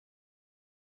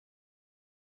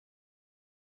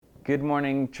Good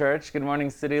morning, church. Good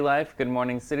morning, City Life. Good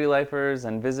morning, City Lifers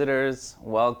and visitors.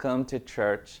 Welcome to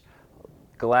church.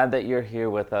 Glad that you're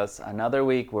here with us. Another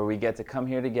week where we get to come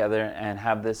here together and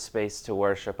have this space to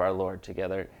worship our Lord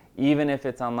together. Even if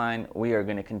it's online, we are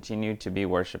going to continue to be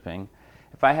worshiping.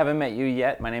 If I haven't met you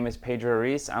yet, my name is Pedro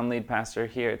Reese. I'm lead pastor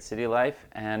here at City Life.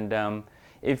 And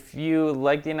if you,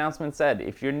 like the announcement said,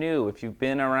 if you're new, if you've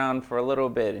been around for a little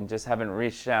bit and just haven't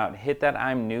reached out, hit that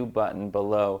I'm new button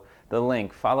below the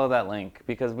link. Follow that link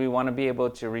because we want to be able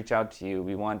to reach out to you.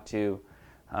 We want to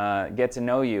get to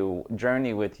know you,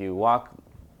 journey with you,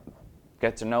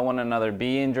 get to know one another,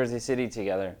 be in Jersey City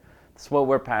together. That's what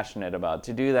we're passionate about,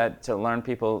 to do that, to learn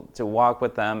people, to walk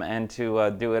with them, and to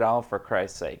do it all for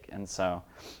Christ's sake. And so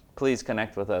please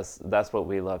connect with us. That's what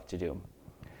we love to do.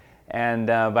 And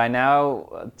by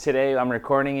now, today I'm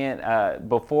recording it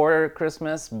before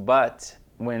Christmas, but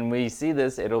when we see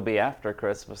this, it'll be after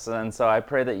Christmas. And so I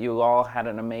pray that you all had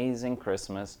an amazing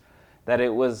Christmas, that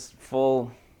it was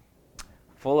full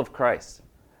of Christ,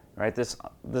 right?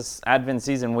 This Advent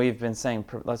season, we've been saying,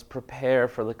 let's prepare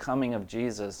for the coming of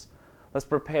Jesus. Let's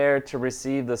prepare to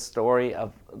receive the story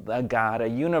of a God, a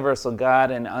universal God,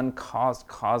 an uncaused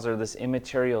causer, this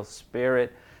immaterial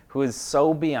spirit who is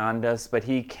so beyond us, but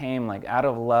he came like out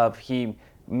of love. He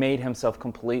made himself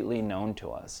completely known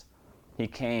to us. He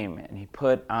came and he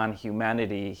put on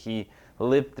humanity. He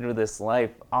lived through this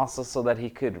life also so that he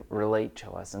could relate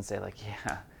to us and say like,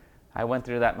 yeah, I went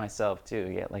through that myself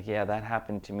too. Yeah, that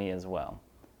happened to me as well.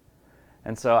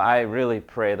 And so I really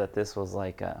pray that this was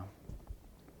like a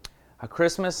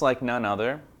Christmas like none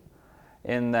other,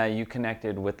 in that you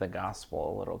connected with the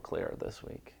gospel a little clearer this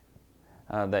week.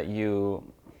 That you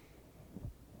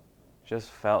just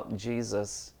felt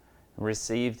Jesus,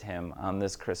 received him on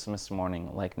this Christmas morning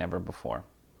like never before.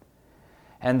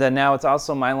 And then now it's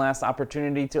also my last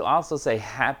opportunity to also say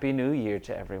Happy New Year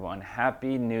to everyone.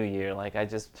 Happy New Year.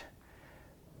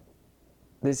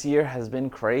 This year has been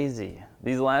crazy.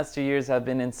 These last 2 years have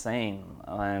been insane.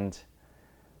 And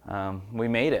we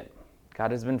made it.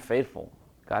 God has been faithful.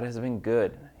 God has been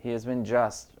good. He has been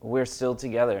just. We're still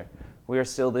together. We are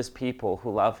still this people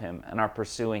who love him and are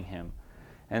pursuing him.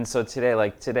 And so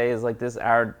today is like this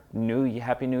our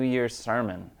Happy New Year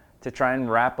sermon, to try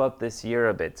and wrap up this year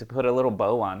a bit, to put a little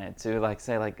bow on it, to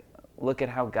say look at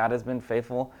how God has been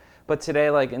faithful. But today,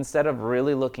 instead of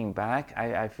really looking back,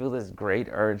 I feel this great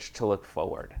urge to look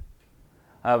forward.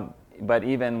 But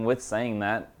even with saying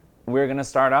that, we're going to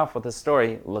start off with a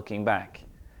story looking back.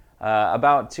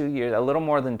 About 2 years, a little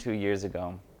more than 2 years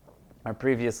ago, our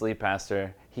previous lead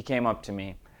pastor, he came up to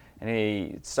me and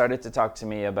he started to talk to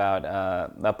me about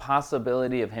the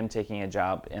possibility of him taking a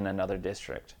job in another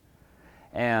district.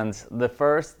 And the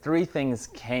first three things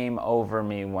came over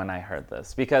me when I heard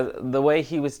this, because the way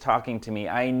he was talking to me,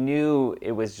 I knew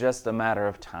it was just a matter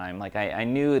of time. I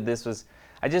knew this was,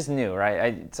 I just knew,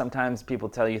 right? Sometimes people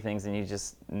tell you things and you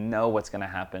just know what's going to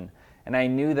happen. And I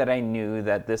knew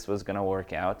that this was going to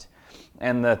work out.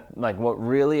 And what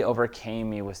really overcame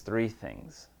me was three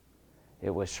things. It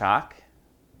was shock,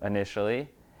 initially,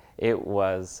 it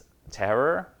was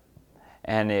terror,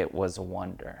 and it was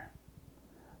wonder.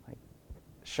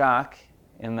 Shock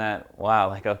in that,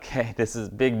 wow, okay, this is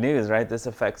big news, right? This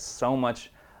affects so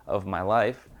much of my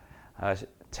life.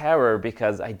 Terror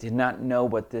because I did not know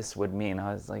what this would mean.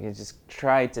 I just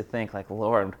tried to think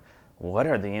Lord, what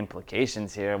are the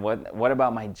implications here? What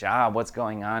about my job? What's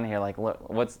going on here?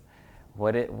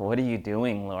 What are you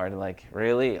doing, Lord?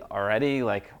 Really already?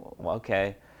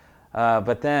 Okay.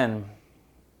 But then,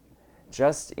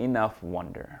 just enough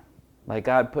wonder.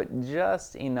 God put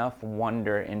just enough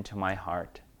wonder into my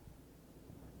heart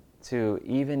to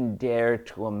even dare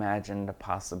to imagine the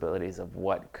possibilities of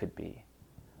what could be.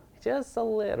 Just a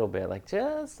little bit,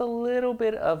 just a little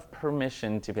bit of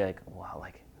permission to be wow,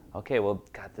 okay, well,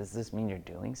 God, does this mean you're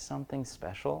doing something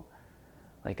special?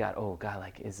 God, oh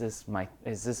God, is this my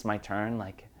turn?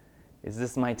 Is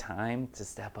this my time to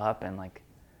step up and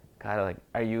God,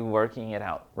 are you working it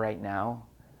out right now?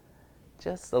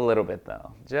 Just a little bit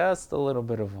though, just a little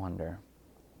bit of wonder.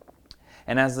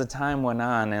 And as the time went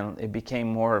on and it became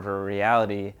more of a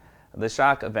reality, the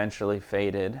shock eventually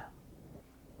faded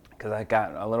because I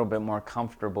got a little bit more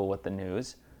comfortable with the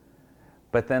news.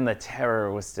 But then the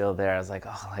terror was still there. I was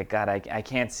God, I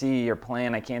can't see your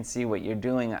plan. I can't see what you're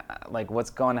doing. What's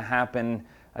going to happen?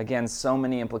 Again, so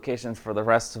many implications for the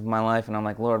rest of my life. And I'm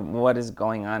Lord, what is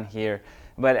going on here?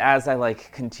 But as I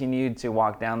continued to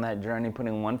walk down that journey,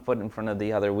 putting one foot in front of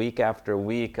the other, week after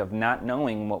week of not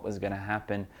knowing what was going to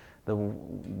happen, the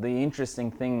interesting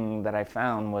thing that I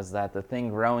found was that the thing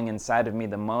growing inside of me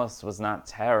the most was not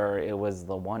terror, it was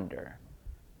the wonder.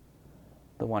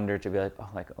 the wonder to be oh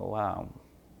wow,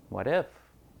 what if?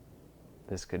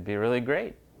 This could be really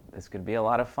great. This could be a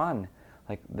lot of fun.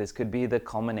 Like, this could be the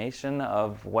culmination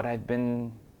of what I've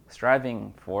been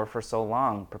striving for so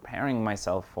long, preparing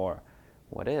myself for.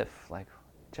 What if? Like,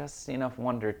 just enough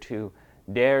wonder to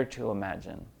dare to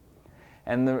imagine.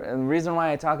 And the reason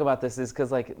why I talk about this is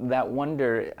because, like, that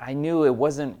wonder, I knew it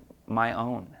wasn't my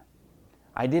own.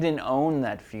 I didn't own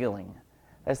that feeling.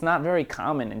 That's not very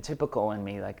common and typical in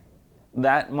me. Like,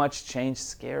 that much change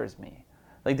scares me.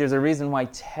 Like, there's a reason why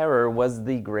terror was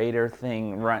the greater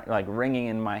thing, like, ringing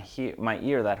in my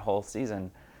ear that whole season.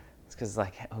 It's because,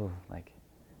 like,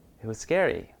 it was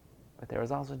scary. But there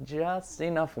was also just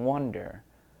enough wonder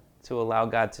to allow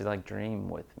God to, like, dream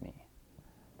with me.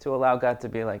 To allow God to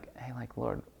be like, hey, like,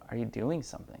 Lord, are you doing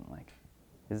something? Like,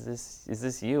 is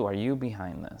this you? Are you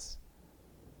behind this?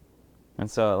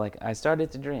 And so, like, I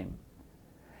started to dream.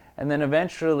 And then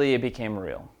eventually it became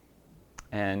real.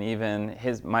 And even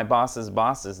my boss's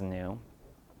bosses knew.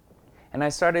 And I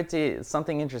started to,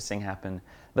 something interesting happened.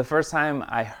 The first time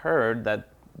I heard that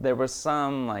there was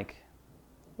some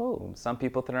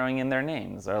people throwing in their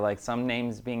names, or like some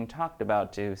names being talked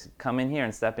about to come in here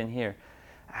and step in here.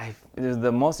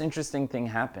 The most interesting thing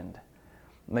happened.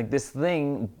 Like, this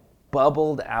thing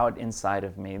bubbled out inside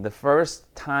of me. The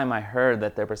first time I heard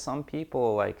that there were some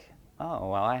people like, oh,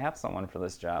 well, I have someone for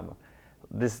this job.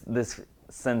 This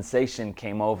sensation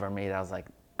came over me that I was like,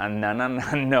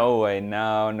 no way,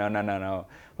 no.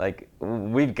 Like,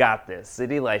 we've got this.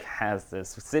 City Life has this.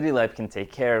 City Life can take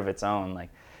care of its own. Like,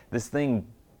 this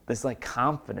like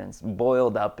confidence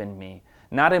boiled up in me.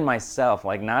 Not in myself,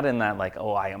 like, not in that, like,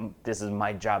 this is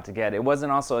my job to get. It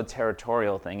wasn't also a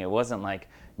territorial thing. It wasn't like,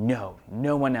 no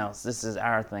one else, this is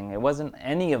our thing. It wasn't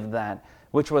any of that,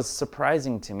 which was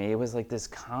surprising to me. It was like this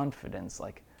confidence,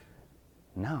 like,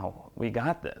 no, we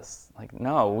got this. Like,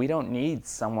 no, we don't need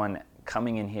someone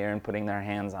coming in here and putting their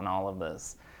hands on all of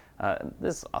this.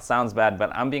 This sounds bad,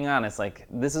 but I'm being honest. Like,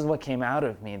 this is what came out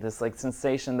of me. This, like,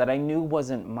 sensation that I knew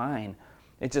wasn't mine.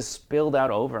 It just spilled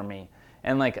out over me.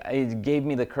 And, like, it gave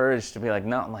me the courage to be like,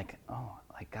 no, like, oh,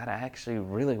 like, God, I actually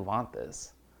really want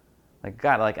this. Like,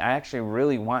 God, like, I actually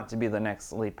really want to be the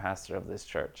next lead pastor of this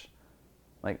church.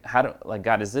 Like,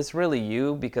 God, is this really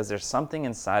you? Because there's something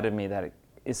inside of me that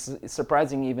is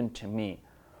surprising even to me.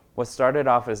 What started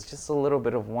off as just a little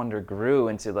bit of wonder grew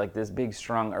into, like, this big,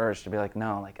 strong urge to be like,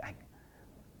 no, like,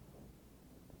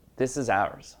 this is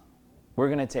ours. We're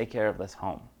going to take care of this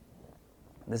home.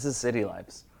 This is City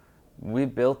Lives.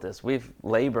 We've built this. We've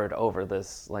labored over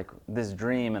this, like, this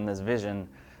dream and this vision.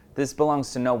 This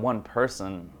belongs to no one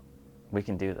person. We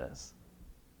can do this.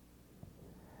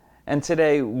 And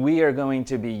today we are going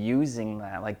to be using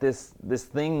that, like, this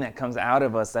thing that comes out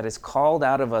of us, that is called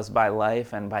out of us by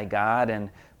life and by God and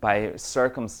by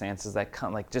circumstances that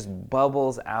come, like, just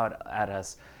bubbles out at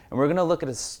us. And we're going to look at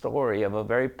a story of a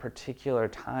very particular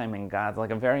time in God's,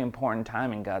 like, a very important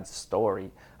time in God's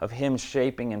story of Him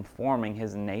shaping and forming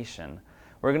His nation.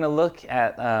 We're going to look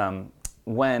at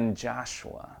when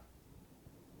Joshua,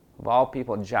 of all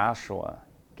people, Joshua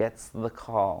gets the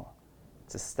call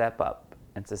to step up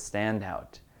and to stand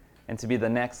out and to be the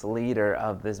next leader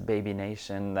of this baby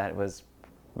nation that was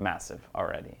massive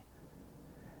already.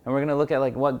 And we're going to look at,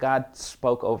 like, what God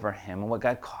spoke over him and what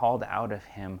God called out of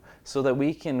him so that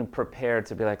we can prepare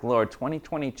to be like, Lord,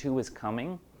 2022 is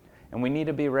coming and we need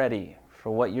to be ready for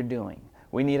what you're doing.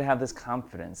 We need to have this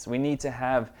confidence. We need to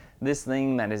have this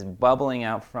thing that is bubbling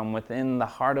out from within the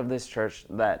heart of this church,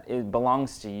 that it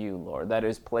belongs to you, Lord, that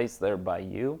is placed there by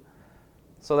you,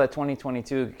 so that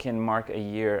 2022 can mark a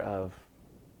year of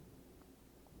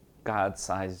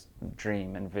God-sized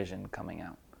dream and vision coming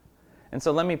out. And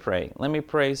so let me pray. Let me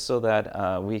pray so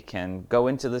that we can go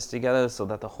into this together, so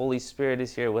that the Holy Spirit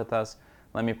is here with us.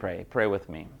 Let me pray. Pray with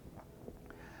me.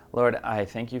 Lord, I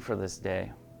thank you for this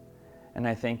day. And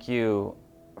I thank you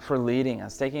for leading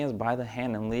us, taking us by the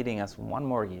hand and leading us one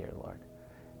more year, Lord.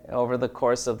 Over the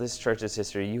course of this church's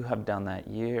history, you have done that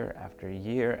year after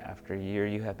year after year.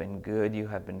 You have been good. You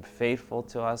have been faithful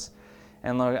to us.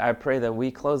 And Lord, I pray that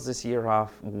we close this year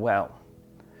off well,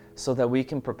 so that we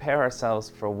can prepare ourselves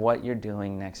for what you're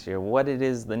doing next year, what it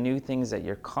is, the new things that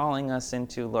you're calling us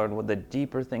into, Lord, what the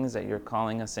deeper things that you're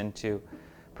calling us into.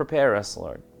 Prepare us,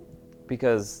 Lord,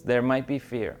 because there might be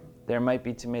fear, there might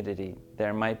be timidity, there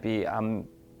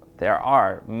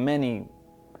are many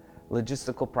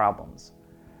logistical problems.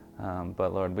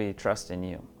 But Lord, we trust in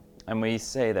you, and we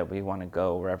say that we want to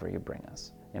go wherever you bring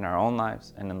us, in our own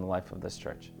lives and in the life of this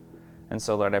church. And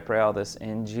so, Lord, I pray all this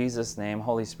in Jesus' name.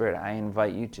 Holy Spirit, I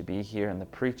invite you to be here in the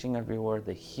preaching of your word,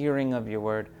 the hearing of your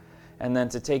word, and then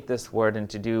to take this word and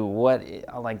to do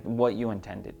what you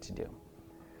intended to do.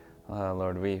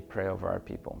 Lord, we pray over our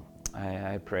people.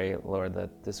 I pray, Lord,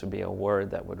 that this would be a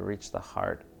word that would reach the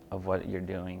heart of what you're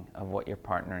doing, of what you're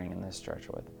partnering in this church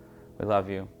with. We love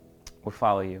you. We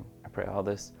follow you. I pray all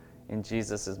this in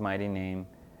Jesus' mighty name.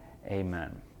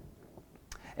 Amen.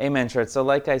 Amen, church. So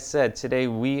like I said, today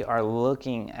we are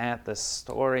looking at the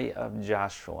story of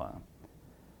Joshua.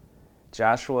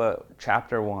 Joshua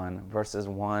chapter 1, verses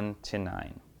 1 to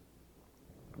 9.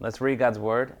 Let's read God's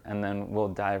word, and then we'll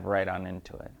dive right on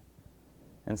into it.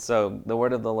 And so the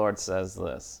word of the Lord says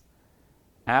this.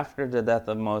 After the death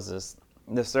of Moses,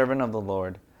 the servant of the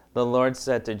Lord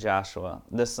said to Joshua,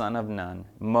 the son of Nun,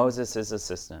 Moses'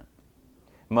 assistant,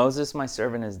 Moses, my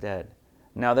servant, is dead.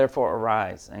 Now therefore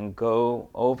arise and go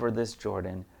over this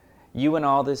Jordan, you and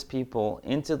all this people,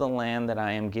 into the land that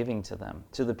I am giving to them,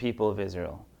 to the people of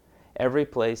Israel. Every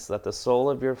place that the sole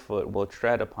of your foot will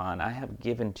tread upon, I have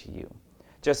given to you,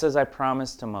 just as I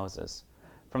promised to Moses.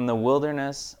 From the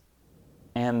wilderness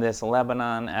and this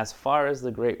Lebanon, as far as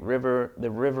the great river, the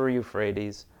river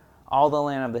Euphrates, all the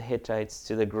land of the Hittites,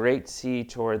 to the great sea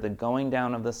toward the going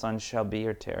down of the sun shall be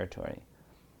your territory.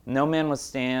 No man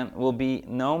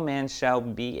shall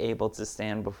be able to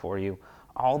stand before you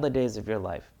all the days of your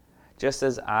life. Just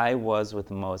as I was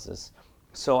with Moses,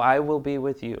 so I will be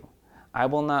with you. I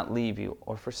will not leave you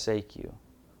or forsake you.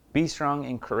 Be strong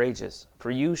and courageous,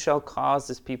 for you shall cause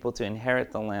this people to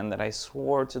inherit the land that I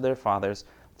swore to their fathers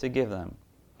to give them.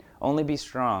 Only be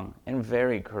strong and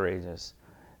very courageous.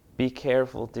 Be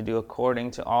careful to do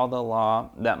according to all the law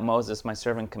that Moses my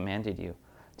servant commanded you.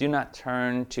 Do not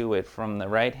turn to it from the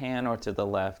right hand or to the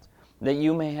left, that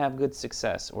you may have good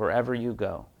success wherever you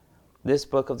go. This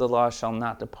book of the law shall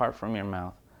not depart from your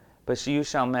mouth, but you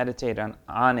shall meditate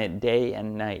on it day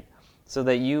and night, so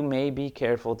that you may be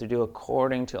careful to do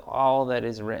according to all that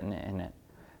is written in it.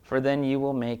 For then you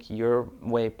will make your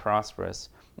way prosperous,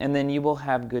 and then you will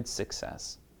have good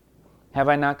success. Have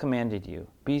I not commanded you?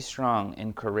 Be strong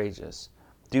and courageous.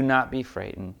 Do not be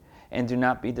frightened, and do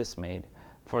not be dismayed,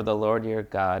 for the Lord your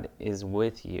God is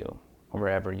with you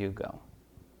wherever you go.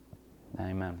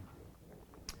 Amen.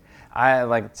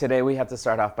 Today we have to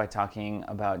start off by talking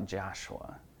about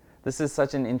Joshua. This is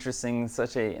such an interesting,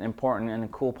 such an important and a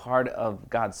cool part of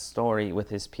God's story with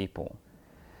his people.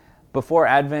 Before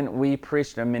Advent, we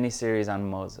preached a mini-series on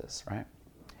Moses, right?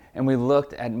 And we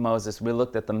looked at Moses, we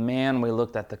looked at the man, we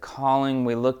looked at the calling,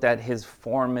 we looked at his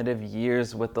formative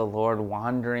years with the Lord,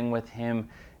 wandering with him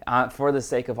for the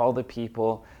sake of all the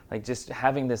people, like just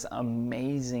having this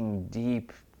amazing,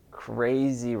 deep,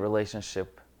 crazy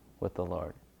relationship with the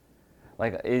Lord.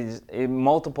 Like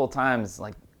multiple times,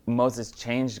 like Moses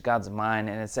changed God's mind,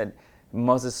 and it said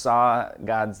Moses saw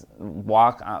God's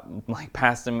walk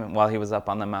past him while he was up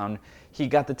on the mountain. He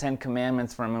got the 10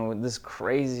 Commandments from him with this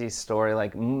crazy story.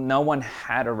 Like no one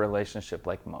had a relationship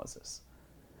like Moses.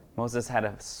 Moses had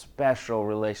a special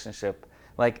relationship.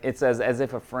 Like it says, as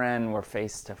if a friend were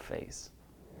face to face.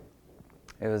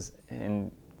 It was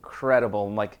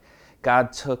incredible. Like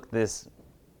God took this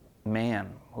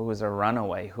man who was a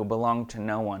runaway, who belonged to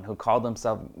no one, who called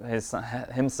himself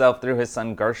through his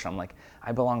son Gershom, like,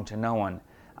 I belong to no one,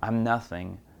 I'm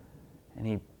nothing. And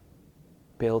he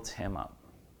built him up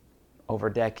over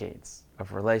decades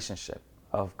of relationship,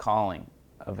 of calling,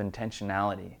 of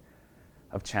intentionality,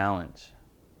 of challenge.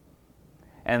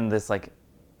 And this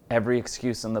every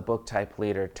excuse in the book type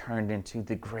leader turned into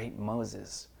the great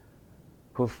Moses,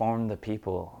 who formed the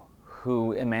people,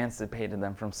 who emancipated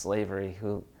them from slavery,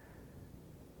 who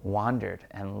wandered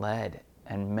and led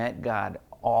and met God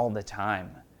all the time.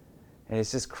 And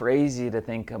it's just crazy to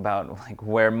think about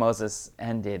where Moses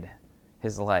ended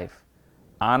his life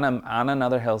on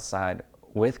another hillside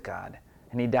with God,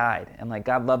 and he died. And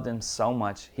God loved him so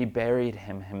much, he buried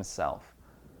him himself.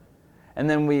 And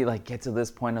then we get to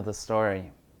this point of the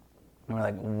story, and we're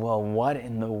like, well, what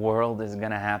in the world is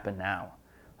gonna happen now?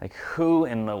 Who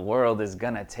in the world is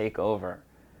gonna take over?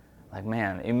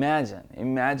 Man,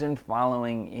 imagine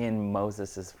following in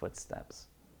Moses' footsteps.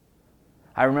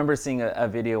 I remember seeing a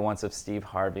video once of Steve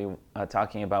Harvey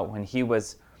talking about when he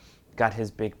got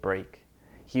his big break.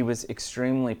 He was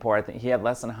extremely poor. I think he had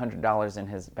less than $100 in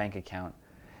his bank account.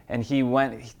 And he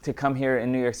went to come here in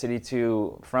New York City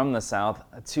from the South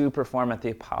to perform at the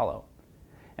Apollo.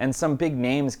 And some big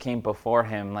names came before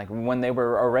him, when they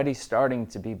were already starting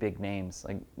to be big names.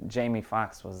 Jamie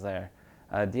Foxx was there.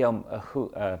 What's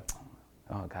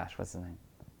his name?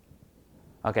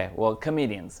 Okay, well,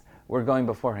 comedians were going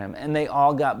before him, and they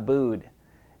all got booed.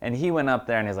 And he went up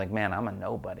there, and he's like, man, I'm a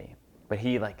nobody. But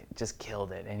he, just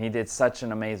killed it, and he did such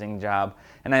an amazing job.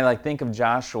 And I, think of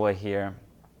Joshua here,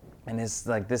 And it's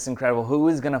like this incredible, who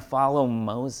is going to follow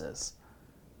Moses?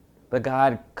 But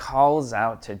God calls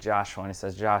out to Joshua and he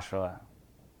says, Joshua,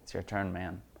 it's your turn,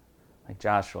 man. Like,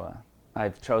 Joshua,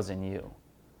 I've chosen you.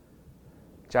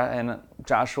 And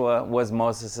Joshua was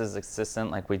Moses'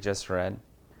 assistant, like we just read.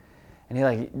 And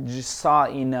he just saw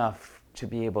enough to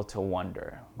be able to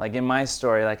wonder. Like in my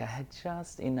story, I had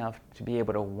just enough to be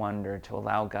able to wonder, to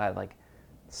allow God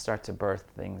start to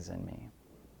birth things in me.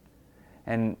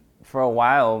 And for a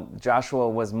while, Joshua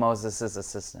was Moses'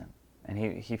 assistant. And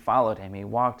he followed him, he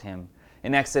walked him.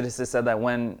 In Exodus, it said that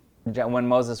when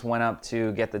Moses went up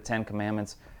to get the 10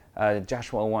 Commandments,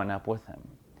 Joshua went up with him.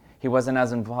 He wasn't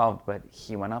as involved, but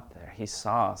he went up there. He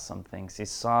saw some things. He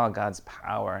saw God's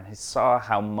power, and he saw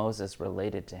how Moses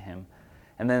related to him.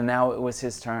 And then now it was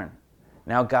his turn.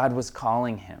 Now God was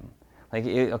calling him.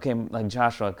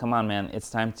 Joshua, come on, man.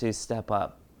 It's time to step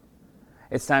up.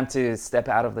 It's time to step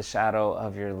out of the shadow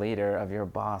of your leader, of your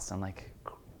boss, and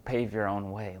pave your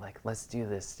own way. Let's do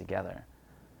this together.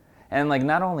 And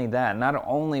not only that, not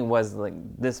only was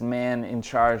this man in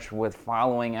charge with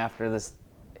following after this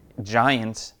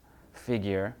giant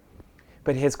figure,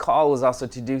 but his call was also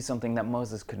to do something that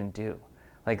Moses couldn't do.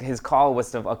 His call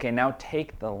was to, okay, now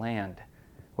take the land,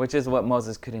 which is what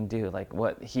Moses couldn't do,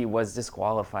 what he was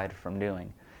disqualified from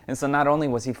doing. And so not only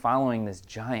was he following this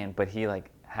giant, but he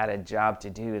had a job to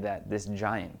do that this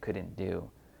giant couldn't do.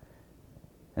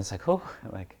 And it's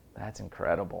that's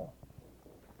incredible.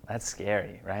 That's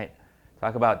scary, right?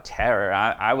 Talk about terror.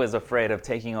 I was afraid of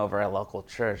taking over a local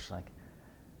church.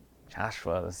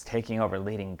 Joshua was taking over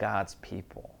leading God's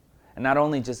people. And not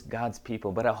only just God's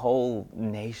people, but a whole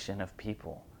nation of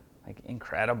people.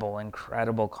 Incredible,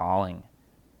 incredible calling.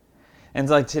 And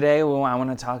today I want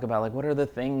to talk about what are the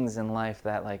things in life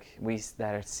that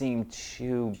that seem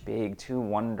too big, too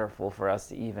wonderful for us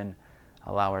to even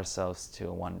allow ourselves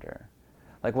to wonder.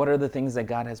 What are the things that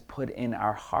God has put in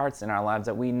our hearts, in our lives,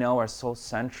 that we know are so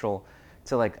central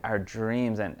to our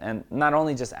dreams, and not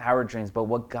only just our dreams, but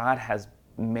what God has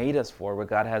made us for, what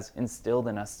God has instilled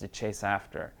in us to chase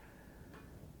after.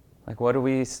 What do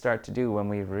we start to do when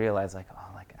we realize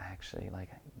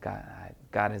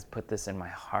God has put this in my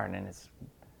heart, and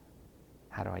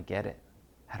how do I get it?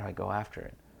 How do I go after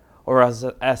it? Or as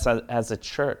a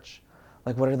church,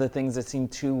 what are the things that seem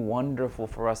too wonderful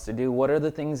for us to do? What are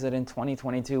the things that in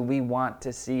 2022 we want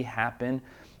to see happen,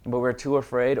 but we're too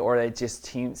afraid, or it just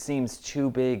seems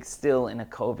too big still in a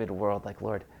COVID world?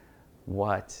 Lord,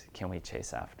 what can we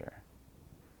chase after?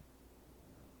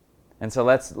 And so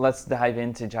let's dive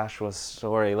into Joshua's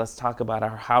story. Let's talk about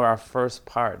how our first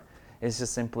part is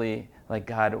just simply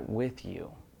God with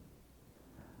you.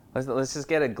 Let's just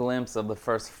get a glimpse of the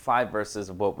first 5 verses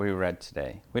of what we read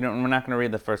today. We're not going to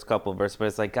read the first couple of verses, but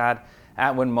it's God,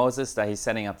 when Moses died, he's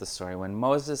setting up the story. When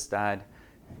Moses died,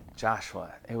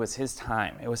 Joshua, it was his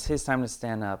time. It was his time to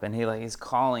stand up, and he's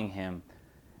calling him.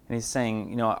 And he's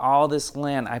saying, all this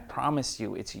land, I promise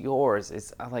you, it's yours.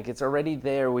 It's already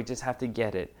there. We just have to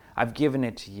get it. I've given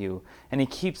it to you. And he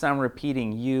keeps on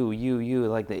repeating you,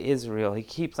 like the Israel. He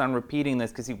keeps on repeating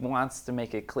this because he wants to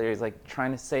make it clear. He's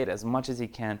trying to say it as much as he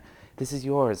can. This is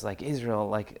yours,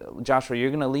 Israel, Joshua, you're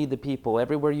going to lead the people.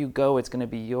 Everywhere you go, it's going to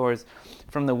be yours.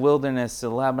 From the wilderness to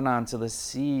Lebanon to the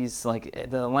seas,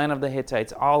 the land of the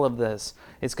Hittites, all of this.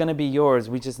 It's going to be yours.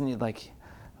 We just need,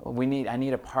 I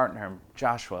need a partner,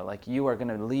 Joshua. You are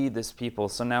going to lead this people.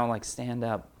 So now, stand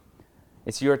up.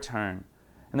 It's your turn.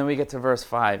 And then we get to verse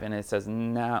 5, and it says,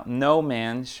 "Now no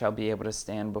man shall be able to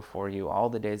stand before you all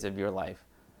the days of your life.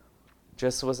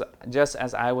 Just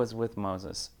as I was with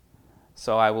Moses,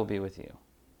 so I will be with you.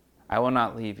 I will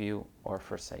not leave you or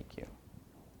forsake you."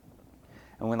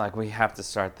 And we have to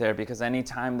start there, because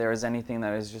anytime there is anything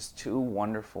that is just too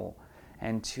wonderful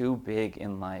and too big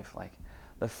in life,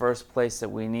 the first place that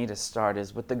we need to start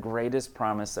is with the greatest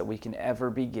promise that we can ever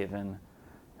be given,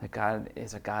 that God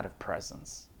is a God of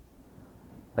presence.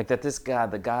 That this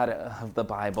God, the God of the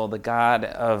Bible, the God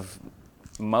of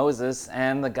Moses,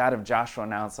 and the God of Joshua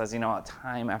now says,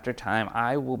 time after time,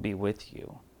 I will be with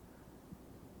you.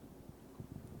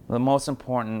 The most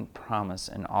important promise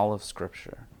in all of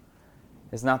Scripture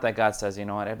is not that God says,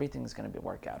 everything's going to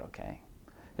work out okay.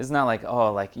 It's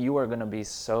not you are going to be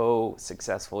so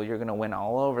successful, you're going to win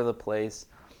all over the place.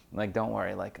 Don't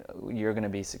worry, you're going to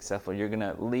be successful. You're going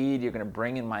to lead, you're going to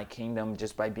bring in my kingdom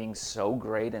just by being so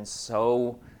great and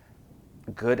so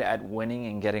good at winning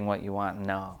and getting what you want.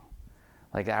 No.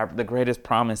 The greatest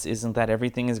promise isn't that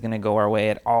everything is going to go our way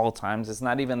at all times. It's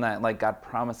not even that God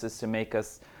promises to make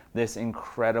us this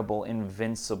incredible,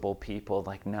 invincible people.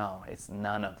 No, it's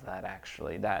none of that,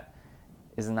 actually. That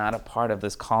is not a part of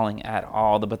this calling at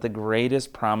all. But the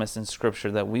greatest promise in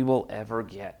Scripture that we will ever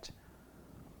get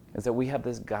is that we have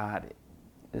this God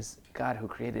who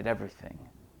created everything.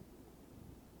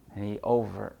 And he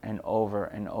over and over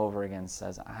and over again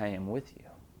says, I am with you.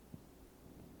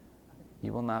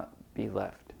 You will not be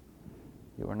left.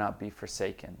 You will not be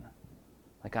forsaken.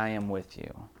 Like, I am with you.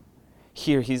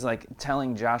 Here he's like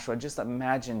telling Joshua, just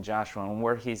imagine Joshua and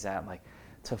where he's at, like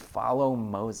to follow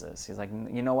Moses. He's like,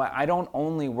 you know what? I don't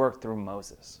only work through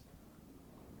Moses.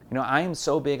 You know, I am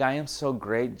so big, I am so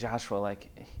great, Joshua, like,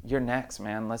 you're next,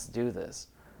 man. Let's do this.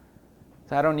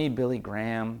 So I don't need Billy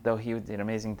Graham, though he did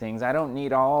amazing things. I don't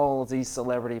need all these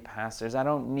celebrity pastors. I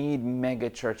don't need mega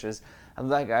churches.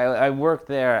 Like, I work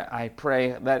there. I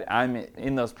pray that I'm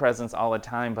in those presence all the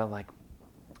time, but like,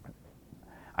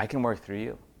 I can work through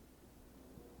you.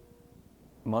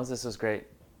 Moses was great.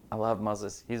 I love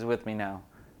Moses. He's with me now.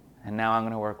 And now I'm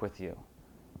going to work with you.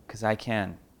 Because I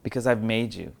can. Because I've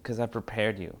made you. Because I've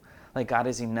prepared you. Like, God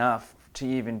is enough to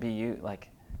even be you, like,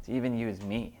 to even use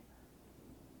me.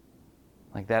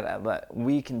 Like that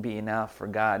we can be enough for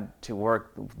God to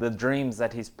work the dreams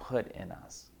that he's put in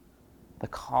us. The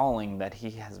calling that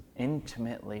he has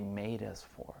intimately made us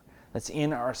for. That's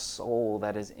in our soul,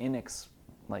 that is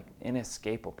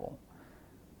inescapable.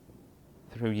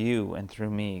 Through you and through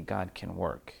me, God can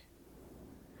work.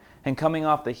 And coming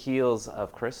off the heels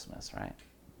of Christmas, right?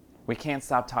 We can't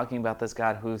stop talking about this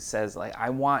God who says, like, I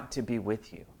want to be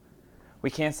with you. We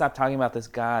can't stop talking about this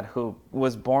God who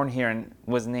was born here and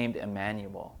was named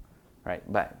Emmanuel, right?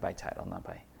 By title, not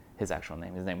by his actual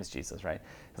name. His name is Jesus, right?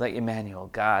 It's like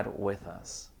Emmanuel, God with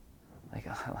us. Like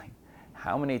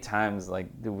how many times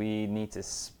do we need to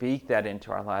speak that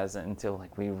into our lives until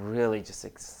we really just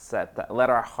accept that, let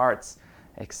our hearts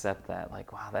accept that.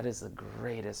 Like, wow, that is the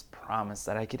greatest promise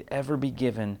that I could ever be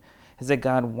given, is that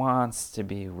God wants to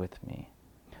be with me.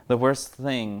 The worst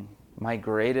thing, my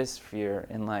greatest fear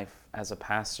in life as a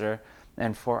pastor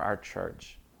and for our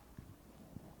church,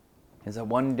 is that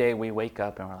one day we wake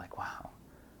up and we're like, wow,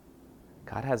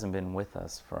 God hasn't been with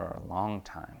us for a long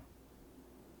time.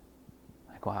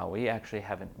 Like, wow, we actually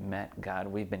haven't met God.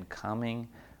 We've been coming,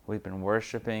 we've been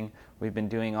worshiping, we've been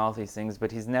doing all these things,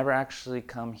 but he's never actually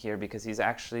come here because he's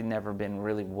actually never been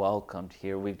really welcomed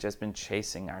here. We've just been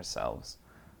chasing ourselves.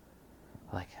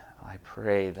 Like, I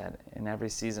pray that in every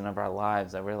season of our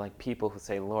lives that we're like people who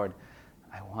say, Lord,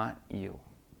 I want you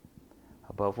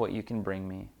above what you can bring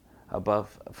me,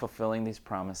 above fulfilling these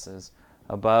promises,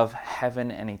 above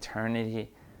heaven and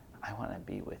eternity. I want to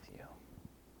be with you.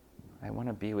 I want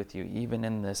to be with you even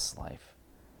in this life.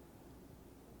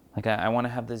 Like, I want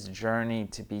to have this journey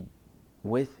to be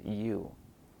with you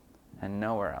and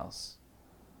nowhere else.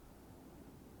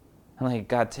 And like,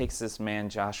 God takes this man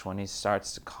Joshua and he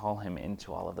starts to call him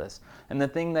into all of this. And the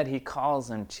thing that he calls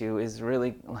him to is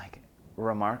really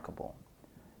remarkable.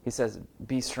 He says,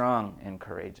 be strong and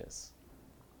courageous.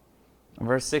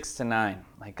 Verse 6-9,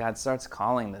 God starts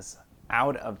calling this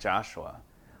out of Joshua.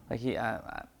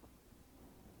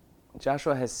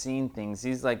 Joshua has seen things.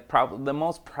 He's probably the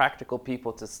most practical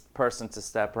person to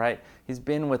step, right? He's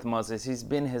been with Moses. He's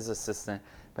been his assistant.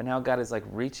 But now God is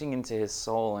reaching into his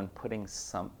soul and pulling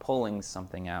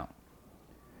something out.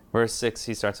 Verse 6,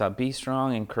 he starts out, be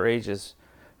strong and courageous,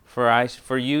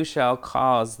 for you shall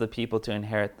cause the people to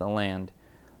inherit the land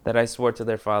that I swore to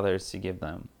their fathers to give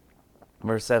them.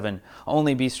 Verse 7,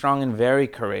 only be strong and very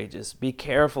courageous. Be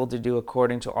careful to do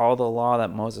according to all the law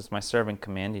that Moses my servant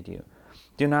commanded you.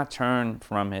 Do not turn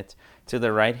from it to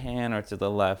the right hand or to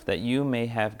the left, that you may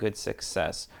have good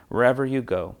success wherever you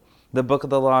go. The book of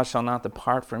the law shall not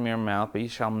depart from your mouth, but you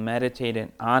shall meditate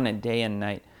on it day and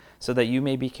night, so that you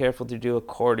may be careful to do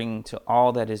according to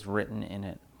all that is written in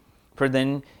it. For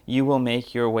then you will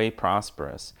make your way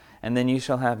prosperous, and then you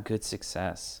shall have good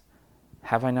success.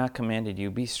 Have I not commanded you?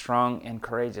 Be strong and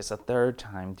courageous. A third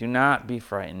time. Do not be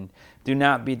frightened. Do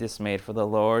not be dismayed, for the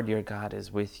Lord your God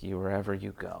is with you wherever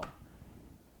you go.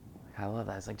 I love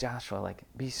that. It's Joshua,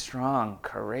 be strong,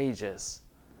 courageous.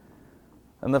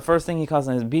 And the first thing he calls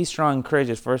them is be strong and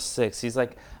courageous. Verse 6, he's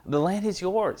like, the land is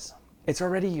yours. It's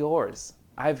already yours.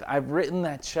 I've written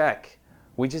that check.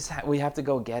 We have to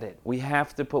go get it. We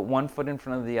have to put one foot in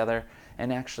front of the other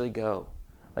and actually go.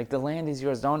 The land is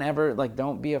yours.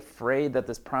 Don't be afraid that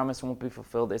this promise won't be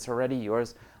fulfilled. It's already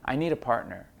yours. I need a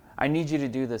partner. I need you to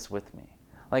do this with me.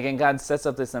 And God sets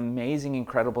up this amazing,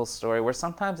 incredible story where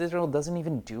sometimes Israel doesn't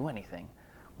even do anything.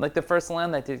 The first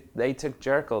land that they took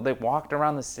Jericho, they walked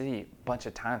around the city a bunch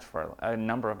of times for a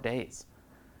number of days.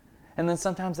 And then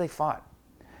sometimes they fought.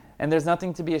 And there's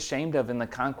nothing to be ashamed of in the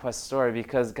conquest story,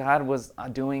 because God was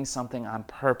doing something on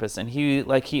purpose. And he,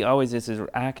 like he always is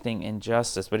acting in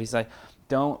justice. But he's like,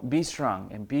 don't be strong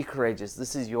and be courageous.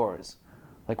 This is yours.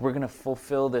 Like, we're going to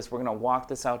fulfill this. We're going to walk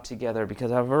this out together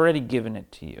because I've already given it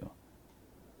to you.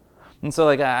 And so,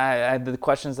 like, I the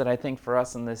questions that I think for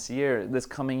us in this year, this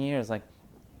coming year, is like,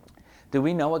 do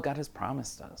we know what God has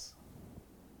promised us?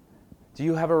 Do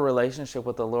you have a relationship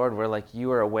with the Lord where, like,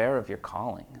 you are aware of your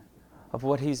calling, of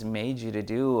what he's made you to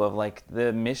do, of, like,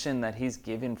 the mission that he's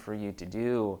given for you to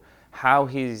do, how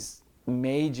he's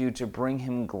made you to bring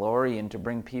him glory and to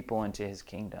bring people into his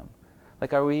kingdom?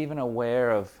 Like, are we even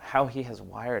aware of how he has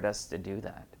wired us to do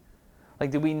that?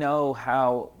 Like, do we know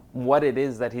what it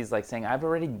is that he's like saying, I've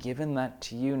already given that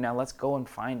to you, now let's go and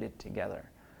find it together.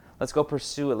 Let's go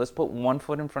pursue it. Let's put one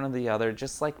foot in front of the other,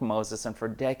 just like Moses. And for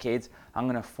decades, I'm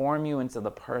going to form you into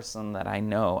the person that I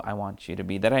know I want you to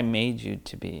be, that I made you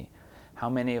to be. How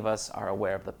many of us are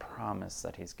aware of the promise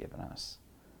that he's given us?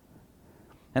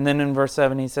 And then in verse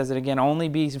 7, he says it again, only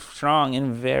be strong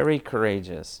and very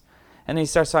courageous. And he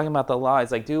starts talking about the law.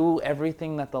 He's like, do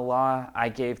everything that the law I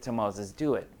gave to Moses.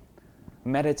 Do it.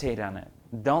 Meditate on it.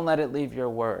 Don't let it leave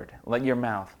your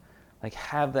mouth. Like,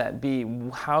 have that be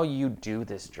how you do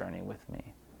this journey with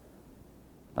me.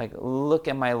 Like, look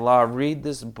at my law, read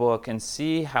this book, and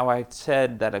see how I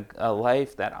said that a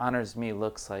life that honors me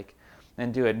looks like,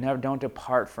 and do it. Never, don't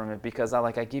depart from it, because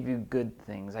I give you good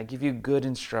things. I give you good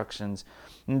instructions.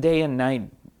 And day and night,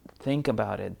 think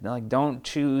about it. Like, don't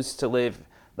choose to live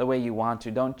the way you want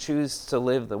to. Don't choose to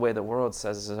live the way the world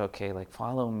says is okay. Like,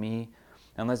 follow me,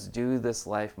 and let's do this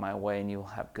life my way, and you'll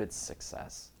have good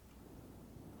success.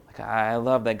 Like, I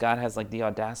love that God has, like, the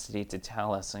audacity to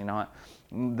tell us, you know what,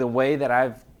 the way that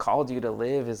I've called you to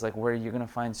live is, like, where you're going to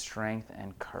find strength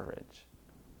and courage.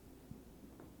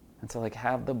 And so, like,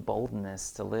 have the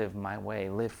boldness to live my way,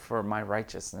 live for my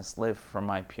righteousness, live for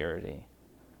my purity.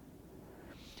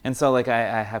 And so, like,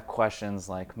 I have questions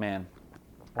like, man,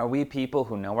 are we people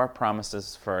who know our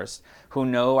promises first, who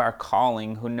know our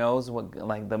calling, who knows what,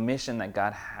 like, the mission that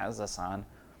God has us on?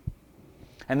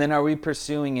 And then are we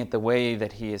pursuing it the way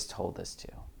that he has told us to?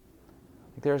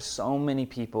 Like, there are so many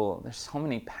people, there's so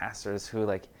many pastors who,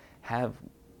 like,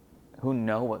 who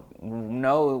know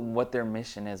what their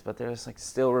mission is, but they're just, like,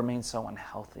 still remain so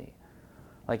unhealthy.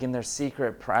 Like, in their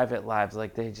secret, private lives,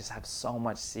 like, they just have so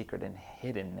much secret and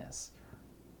hiddenness.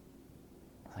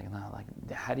 Like, no,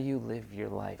 like, how do you live your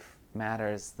life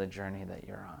matters the journey that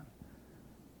you're on.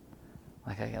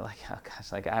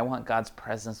 I want God's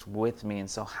presence with me, and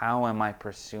so how am I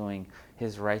pursuing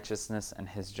his righteousness and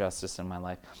his justice in my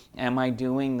life? Am I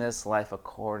doing this life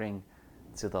according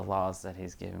to the laws that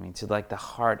he's given me, to, like, the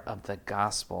heart of the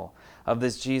gospel, of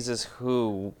this Jesus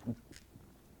who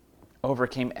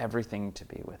overcame everything to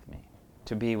be with me,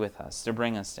 to be with us, to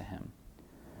bring us to him?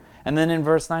 And then in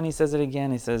verse 9, he says it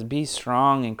again. He says, be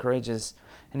strong and courageous.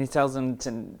 And he tells them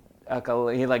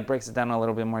he, like, breaks it down a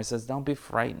little bit more. He says, don't be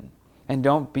frightened. And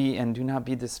do not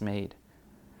be dismayed.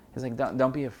 He's like,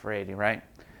 don't be afraid, right?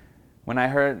 When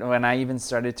I even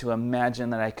started to imagine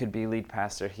that I could be lead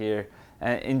pastor here,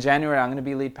 in January I'm going to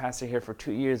be lead pastor here for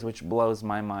 2 years, which blows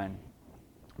my mind.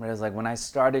 But it was like, when I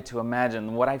started to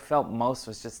imagine, what I felt most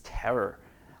was just terror.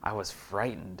 I was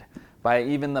frightened by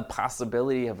even the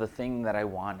possibility of the thing that I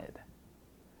wanted.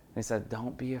 And he said,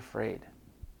 don't be afraid.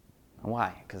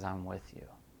 Why? Because I'm with you.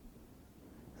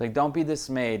 Like, don't be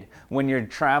dismayed when you're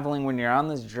traveling, when you're on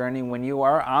this journey, when you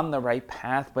are on the right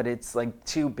path, but it's, like,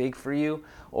 too big for you,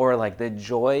 or, like, the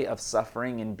joy of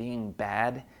suffering and being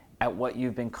bad at what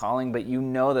you've been calling, but you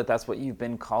know that that's what you've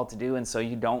been called to do, and so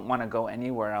you don't want to go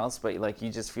anywhere else, but, like, you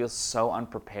just feel so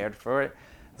unprepared for it.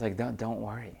 It's like, don't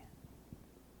worry.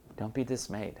 Don't be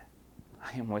dismayed.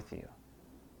 I am with you.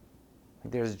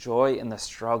 Like, there's joy in the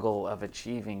struggle of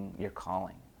achieving your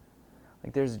calling.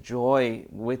 Like, there's joy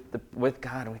with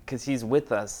God, because he's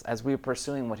with us as we're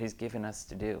pursuing what he's given us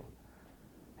to do.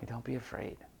 Like, don't be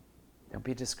afraid. Don't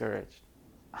be discouraged.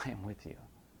 I am with you.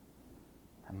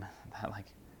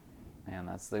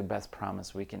 That's the best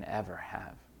promise we can ever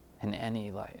have in any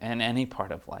life, in any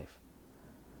part of life.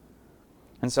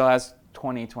 And so as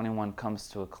 2021 comes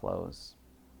to a close,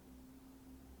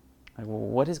 like, well,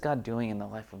 what is God doing in the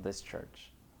life of this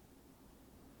church?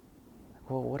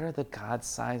 Well, what are the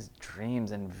God-sized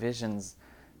dreams and visions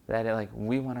that, like,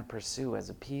 we want to pursue as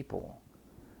a people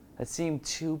that seem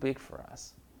too big for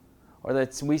us, or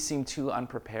that we seem too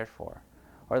unprepared for,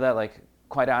 or that, like,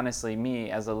 quite honestly, me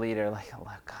as a leader, like,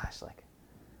 oh gosh, like,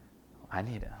 I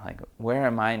need to, like, where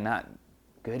am I not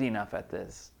good enough at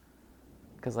this?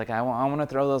 Because like I want to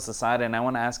throw those aside, and I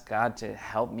want to ask God to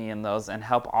help me in those and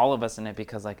help all of us in it,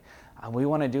 because like we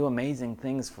want to do amazing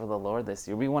things for the Lord this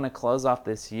year. We want to close off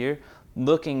this year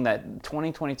looking that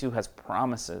 2022 has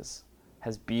promises,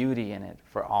 has beauty in it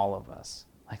for all of us.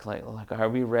 Like are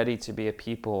we ready to be a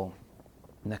people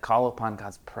that call upon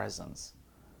God's presence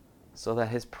so that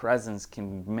his presence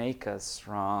can make us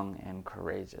strong and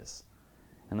courageous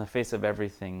in the face of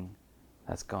everything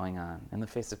that's going on, in the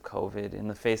face of COVID, in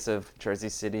the face of Jersey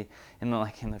City, in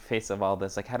the face of all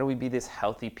this? Like, how do we be this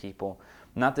healthy people,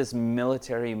 not this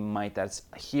military might that's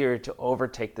here to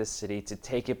overtake this city, to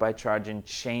take it by charge and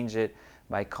change it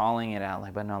by calling it out?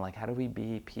 Like, but no, like, how do we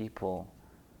be people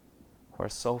who are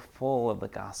so full of the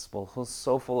gospel, who are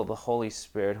so full of the Holy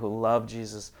Spirit, who love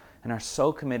Jesus and are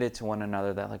so committed to one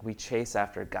another that like we chase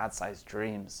after God-sized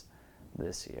dreams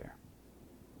this year?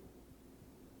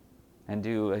 And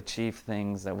do achieve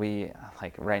things that we,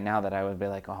 like right now, that I would be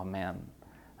like, oh man,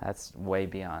 that's way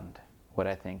beyond what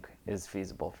I think is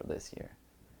feasible for this year.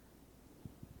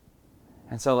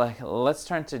 And so like, let's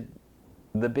turn to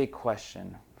the big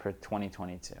question for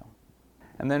 2022.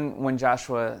 And then when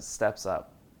Joshua steps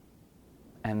up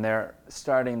and they're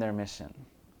starting their mission,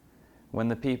 when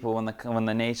the people, when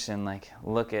the nation like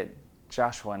look at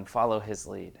Joshua and follow his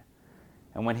lead,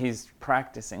 and when he's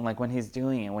practicing, like when he's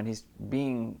doing it, when he's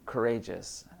being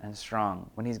courageous and strong,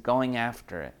 when he's going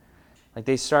after it, like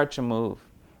they start to move,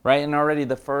 right? And already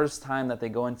the first time that they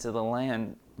go into the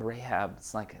land, Rahab,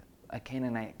 it's like a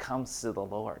Canaanite comes to the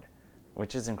Lord,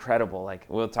 which is incredible. Like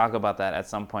we'll talk about that at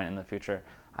some point in the future,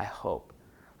 I hope.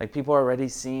 Like people are already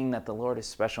seeing that the Lord is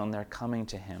special and they're coming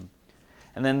to him.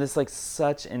 And then this like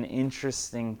such an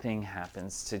interesting thing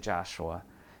happens to Joshua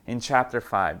in chapter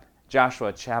 5.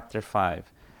 Joshua chapter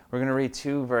 5. We're going to read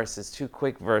two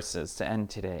quick verses to end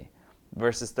today.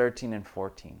 Verses 13 and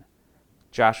 14.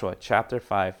 Joshua chapter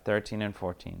 5, 13 and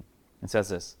 14. It says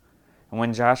this: And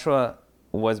when Joshua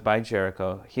was by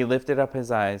Jericho, he lifted up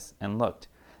his eyes and looked,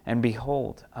 and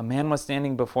behold, a man was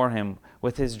standing before him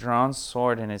with his drawn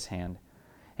sword in his hand.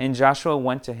 And Joshua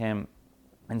went to him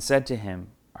and said to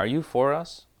him, Are you for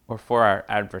us or for our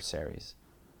adversaries?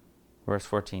 Verse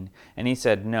 14. And he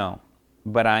said, No,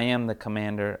 but I am the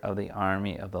commander of the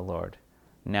army of the Lord.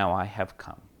 Now I have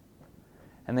come.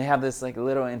 And they have this like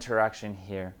little interaction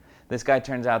here. This guy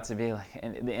turns out to be like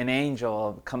an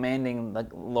angel commanding the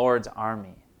Lord's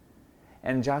army.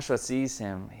 And Joshua sees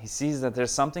him. He sees that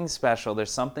there's something special,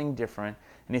 there's something different.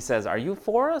 And he says, Are you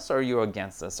for us or are you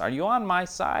against us? Are you on my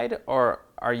side or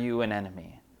are you an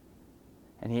enemy?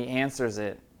 And he answers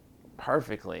it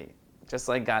perfectly, just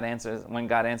like God answers when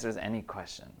God answers any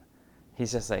question.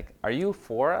 He's just like, Are you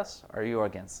for us or are you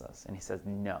against us? And he says,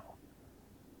 No,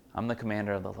 I'm the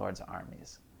commander of the Lord's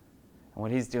armies. And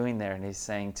what he's doing there, and he's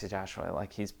saying to Joshua,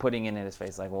 like he's putting it in his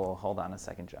face, like, well, hold on a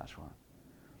second, Joshua.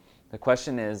 The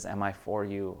question is, am I for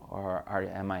you or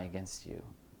am I against you?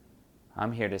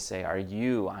 I'm here to say, are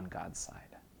you on God's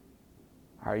side?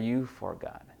 Are you for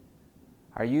God?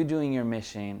 Are you doing your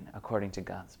mission according to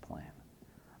God's plan?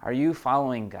 Are you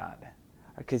following God?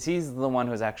 Because he's the one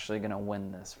who's actually going to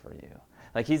win this for you.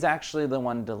 Like he's actually the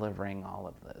one delivering all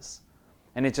of this.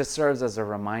 And it just serves as a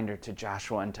reminder to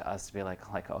Joshua and to us to be like,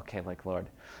 okay, like Lord,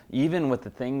 even with the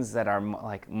things that are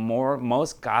like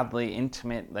most godly,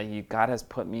 intimate, that God has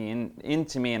put me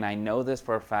into me, and I know this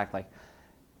for a fact, like,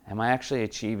 am I actually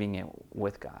achieving it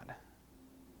with God?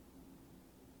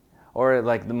 Or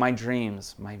like my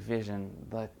dreams, my vision,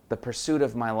 the pursuit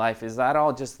of my life, is that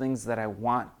all just things that I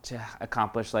want to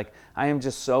accomplish? Like I am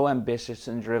just so ambitious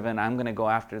and driven, I'm going to go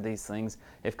after these things.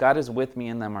 If God is with me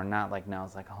in them or not, like now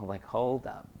it's like, hold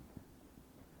up.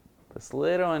 This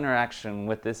little interaction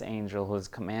with this angel who's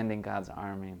commanding God's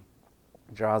army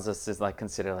draws us to like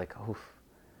consider like, oof,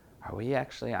 are we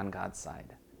actually on God's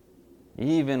side?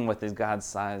 Even with these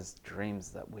God-sized dreams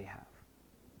that we have.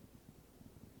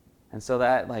 And so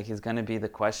that like is going to be the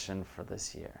question for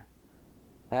this year.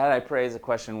 That I pray is a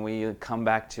question we come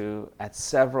back to at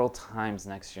several times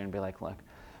next year and be like, look,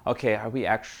 okay, are we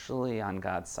actually on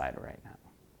God's side right now?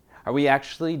 Are we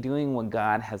actually doing what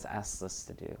God has asked us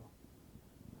to do?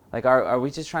 Like, are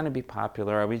we just trying to be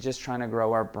popular? Are we just trying to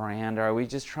grow our brand? Are we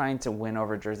just trying to win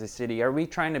over Jersey City? Are we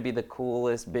trying to be the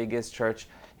coolest, biggest church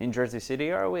in Jersey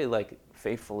City? Or are we like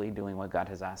faithfully doing what God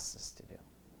has asked us to do?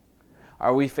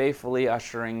 Are we faithfully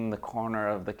ushering the corner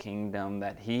of the kingdom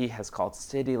that he has called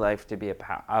City Life to be a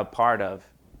part of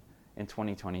in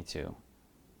 2022?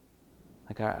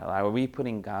 Like, are we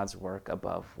putting God's work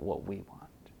above what we want?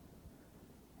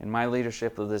 In my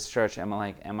leadership of this church, am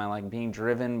I like being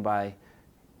driven by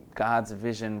God's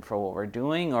vision for what we're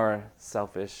doing, or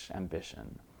selfish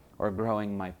ambition, or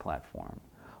growing my platform,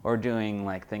 or doing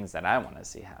like things that I want to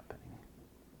see happening?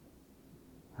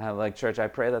 Like church, I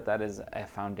pray that that is a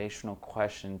foundational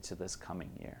question to this coming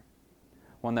year.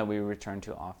 One that we return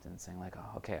to often, saying like,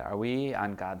 oh, okay, are we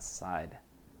on God's side,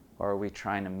 or are we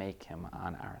trying to make him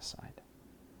on our side?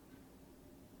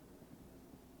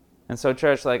 And so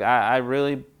church, like I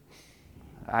believe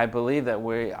that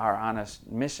we are on a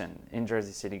mission in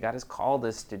Jersey City. God has called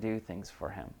us to do things for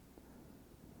him.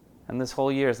 And this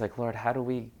whole year is like, Lord, how do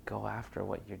we go after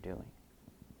what you're doing?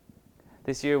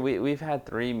 This year we've had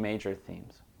 3 major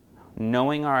themes.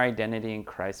 Knowing our identity in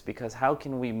Christ, because how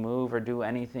can we move or do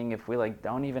anything if we like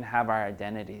don't even have our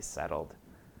identity settled?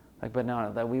 Like, but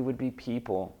no, that we would be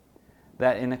people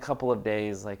that in a couple of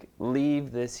days like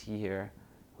leave this year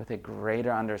with a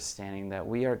greater understanding that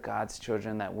we are God's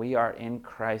children, that we are in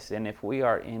Christ, and if we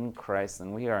are in Christ,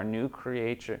 then we are a new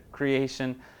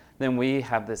creation, then we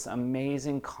have this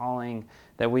amazing calling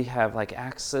that we have like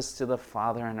access to the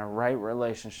Father and a right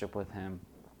relationship with him.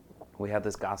 We have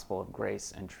this gospel of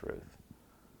grace and truth.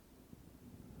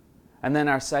 And then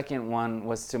our second one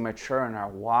was to mature in our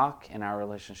walk and our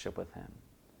relationship with him.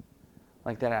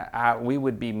 Like that we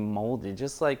would be molded,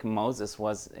 just like Moses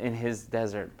was in his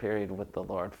desert period with the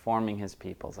Lord, forming his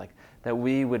peoples. Like that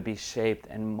we would be shaped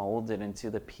and molded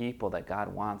into the people that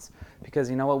God wants.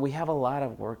 Because you know what? We have a lot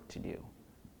of work to do.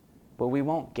 But we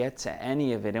won't get to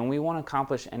any of it, and we won't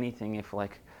accomplish anything if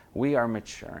like we are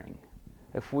maturing.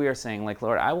 If we are saying like,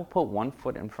 Lord, I will put one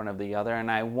foot in front of the other, and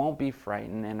I won't be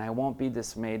frightened, and I won't be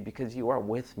dismayed because you are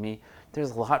with me.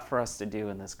 There's a lot for us to do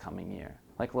in this coming year.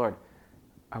 Like, Lord,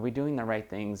 are we doing the right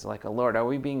things? Like, Lord, are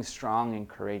we being strong and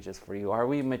courageous for you? Are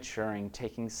we maturing,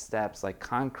 taking steps, like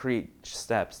concrete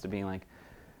steps to being like,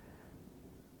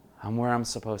 I'm where I'm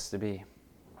supposed to be?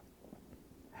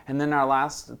 And then our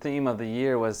last theme of the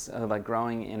year was like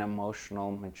growing in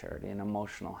emotional maturity and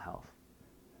emotional health.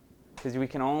 Because we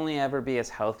can only ever be as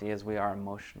healthy as we are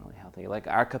emotionally healthy. Like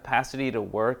our capacity to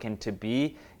work and to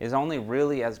be is only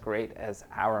really as great as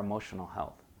our emotional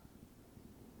health.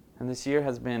 And this year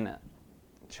has been a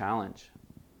challenge.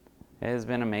 It has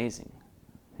been amazing.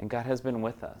 And God has been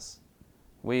with us.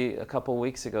 We, a couple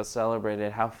weeks ago,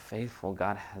 celebrated how faithful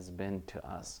God has been to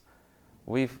us.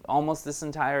 We've almost this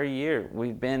entire year,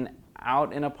 we've been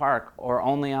out in a park or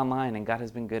only online, and God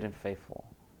has been good and faithful.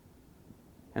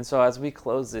 And so as we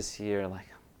close this year, like,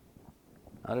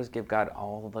 let us give God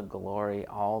all the glory,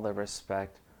 all the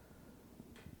respect.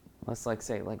 Let's like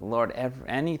say, like, Lord,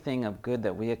 anything of good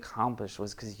that we accomplished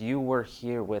was because you were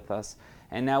here with us.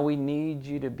 And now we need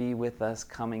you to be with us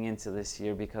coming into this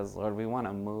year because, Lord, we want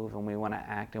to move and we want to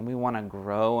act and we want to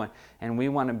grow and we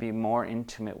want to be more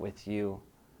intimate with you.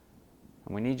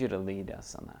 And we need you to lead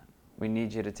us on that. We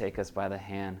need you to take us by the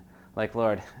hand. Like,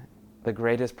 Lord, the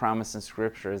greatest promise in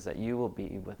Scripture is that you will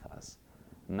be with us.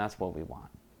 And that's what we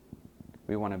want.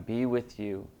 We want to be with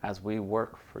you as we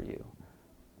work for you.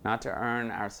 Not to earn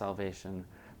our salvation,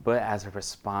 but as a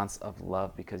response of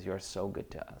love because you are so good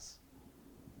to us.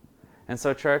 And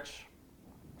so, church,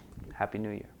 Happy New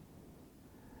Year.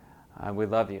 We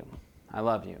love you. I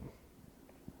love you.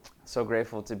 So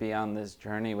grateful to be on this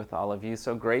journey with all of you.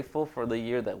 So grateful for the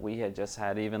year that we had just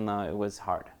had, even though it was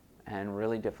hard and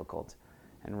really difficult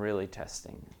and really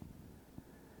testing.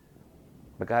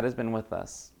 But God has been with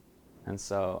us, and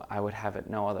so I would have it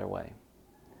no other way.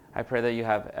 I pray that you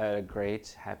have a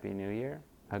great Happy New Year,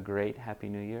 a great Happy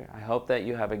New Year. I hope that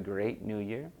you have a great New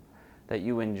Year, that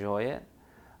you enjoy it,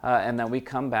 and that we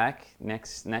come back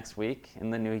next week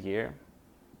in the new year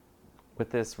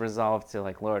with this resolve to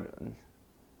like, Lord,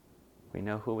 we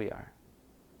know who we are.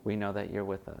 We know that you're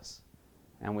with us,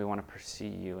 and we want to pursue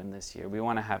you in this year. We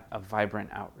want to have a vibrant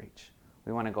outreach.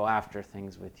 We want to go after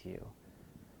things with you.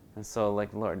 And so,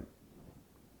 like, Lord,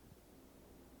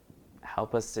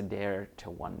 help us to dare to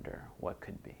wonder what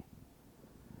could be.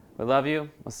 We love you.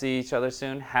 We'll see each other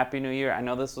soon. Happy New Year. I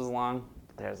know this was long,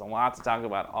 but there's a lot to talk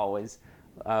about always.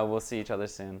 We'll see each other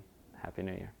soon. Happy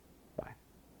New Year.